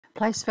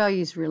Place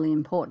value is really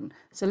important,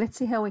 so let's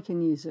see how we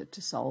can use it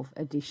to solve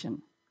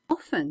addition.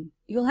 Often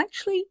you'll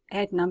actually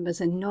add numbers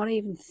and not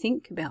even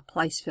think about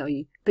place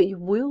value, but you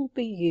will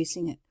be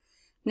using it.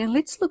 Now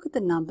let's look at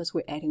the numbers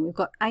we're adding. We've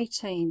got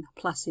 18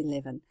 plus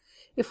 11.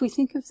 If we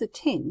think of the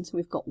tens,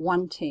 we've got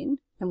one 10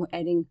 and we're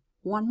adding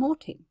one more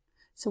 10.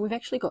 So we've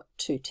actually got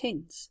two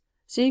tens.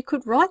 So you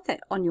could write that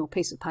on your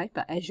piece of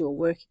paper as you're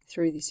working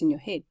through this in your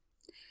head.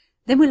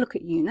 Then we look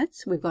at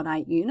units. We've got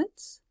 8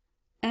 units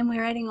and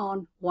we're adding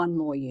on one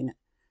more unit.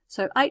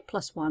 So 8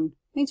 plus 1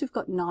 means we've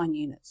got 9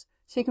 units.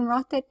 So you can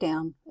write that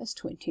down as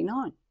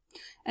 29.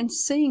 And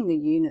seeing the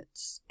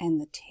units and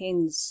the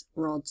tens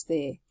rods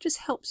there just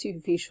helps you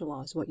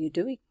visualize what you're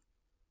doing.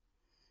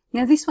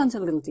 Now this one's a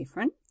little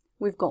different.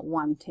 We've got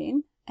one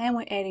 10 and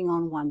we're adding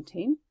on one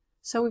 10.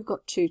 So we've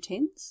got two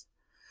tens.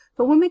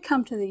 But when we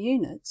come to the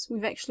units,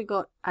 we've actually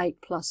got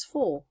 8 plus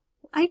 4.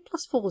 8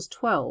 plus 4 is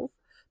 12.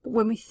 But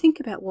when we think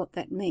about what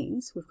that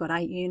means, we've got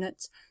 8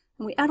 units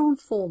and we add on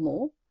 4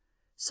 more.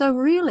 So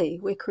really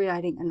we're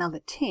creating another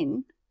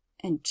 10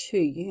 and 2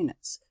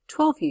 units.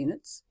 12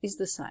 units is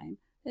the same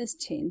as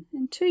 10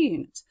 and 2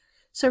 units.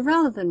 So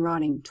rather than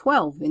writing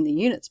 12 in the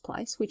units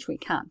place, which we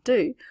can't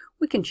do,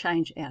 we can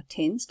change our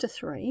 10s to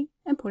 3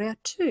 and put our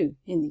 2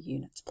 in the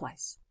units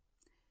place.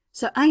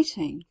 So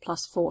 18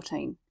 plus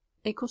 14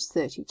 equals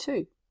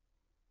 32.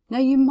 Now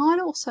you might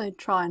also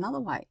try another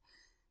way.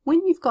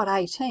 When you've got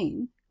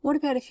 18, what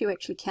about if you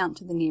actually count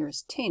to the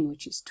nearest 10,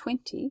 which is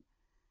 20?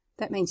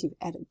 That means you've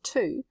added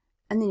 2,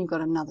 and then you've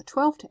got another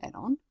 12 to add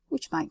on,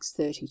 which makes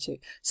 32.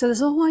 So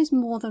there's always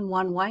more than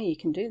one way you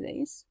can do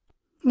these.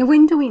 Now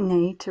when do we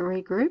need to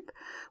regroup?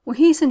 Well,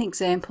 here's an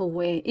example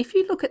where if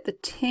you look at the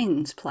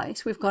tens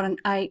place, we've got an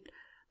 8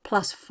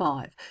 plus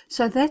 5.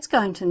 So that's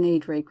going to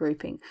need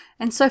regrouping.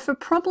 And so for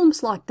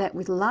problems like that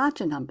with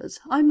larger numbers,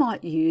 I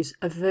might use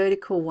a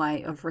vertical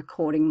way of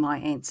recording my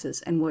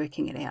answers and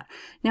working it out.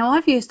 Now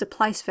I've used a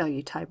place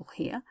value table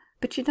here,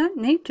 but you don't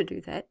need to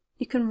do that.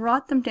 You can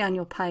write them down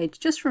your page.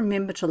 Just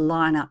remember to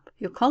line up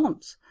your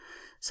columns.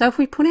 So if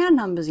we put our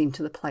numbers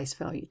into the place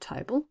value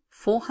table,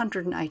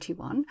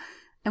 481,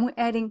 and we're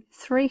adding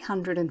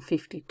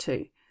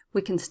 352,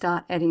 we can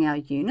start adding our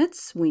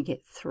units. We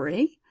get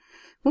 3.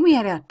 When we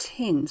add our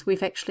tens,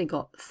 we've actually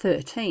got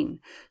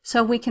 13.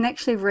 So we can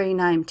actually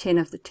rename 10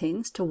 of the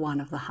tens to one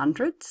of the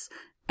hundreds,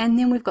 and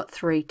then we've got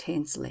 3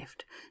 tens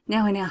left.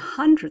 Now in our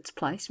hundreds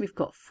place, we've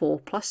got 4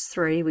 plus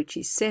 3, which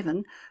is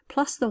 7,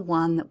 plus the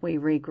 1 that we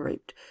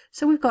regrouped.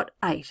 So we've got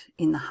 8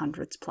 in the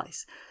hundreds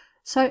place.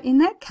 So in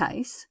that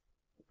case,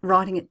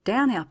 writing it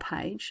down our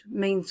page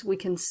means we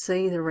can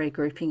see the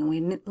regrouping and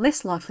we're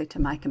less likely to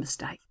make a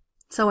mistake.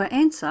 So our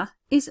answer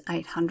is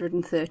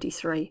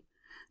 833.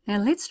 Now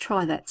let's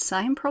try that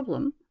same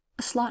problem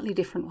a slightly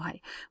different way.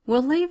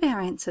 We'll leave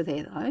our answer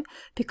there though,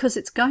 because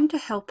it's going to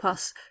help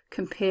us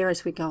compare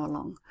as we go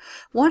along.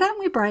 Why don't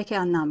we break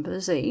our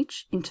numbers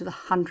each into the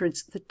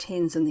hundreds, the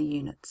tens and the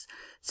units?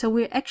 So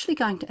we're actually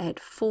going to add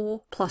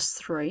 4 plus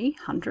 3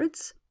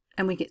 hundreds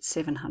and we get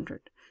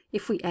 700.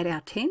 If we add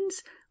our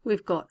tens,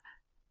 we've got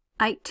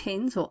 8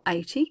 tens or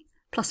 80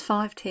 plus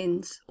 5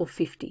 tens or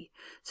 50.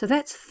 So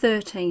that's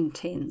 13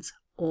 tens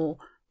or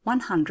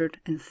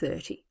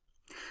 130.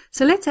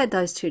 So let's add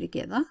those two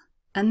together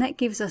and that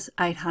gives us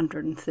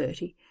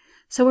 830.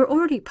 So we're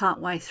already part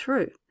way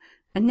through.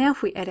 And now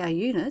if we add our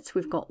units,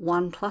 we've got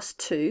 1 plus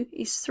 2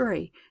 is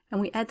 3.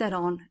 And we add that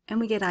on and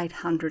we get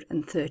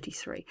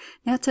 833.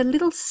 Now it's a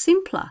little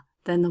simpler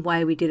than the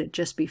way we did it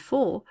just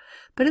before,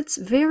 but it's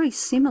very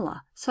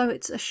similar. So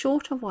it's a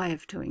shorter way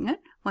of doing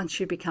it once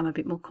you become a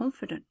bit more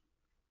confident.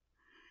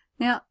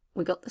 Now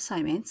we got the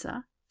same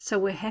answer, so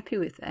we're happy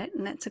with that,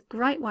 and that's a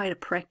great way to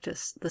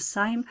practice the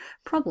same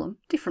problem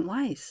different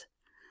ways.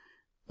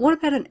 What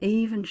about an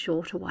even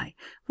shorter way?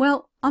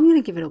 Well, I'm going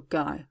to give it a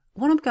go.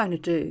 What I'm going to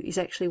do is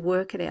actually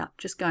work it out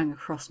just going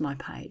across my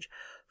page.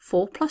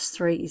 4 plus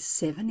 3 is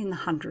 7 in the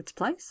hundreds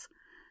place.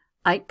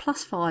 8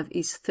 plus 5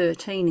 is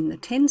 13 in the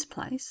tens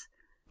place.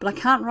 But I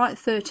can't write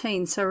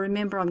 13, so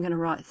remember I'm going to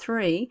write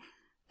 3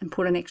 and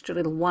put an extra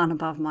little 1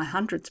 above my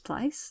hundreds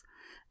place.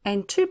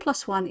 And 2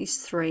 plus 1 is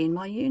 3 in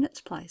my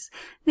units place.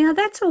 Now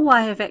that's a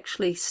way of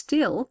actually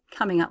still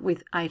coming up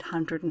with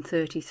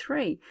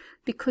 833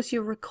 because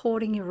you're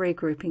recording your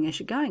regrouping as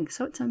you're going.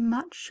 So it's a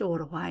much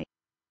shorter way.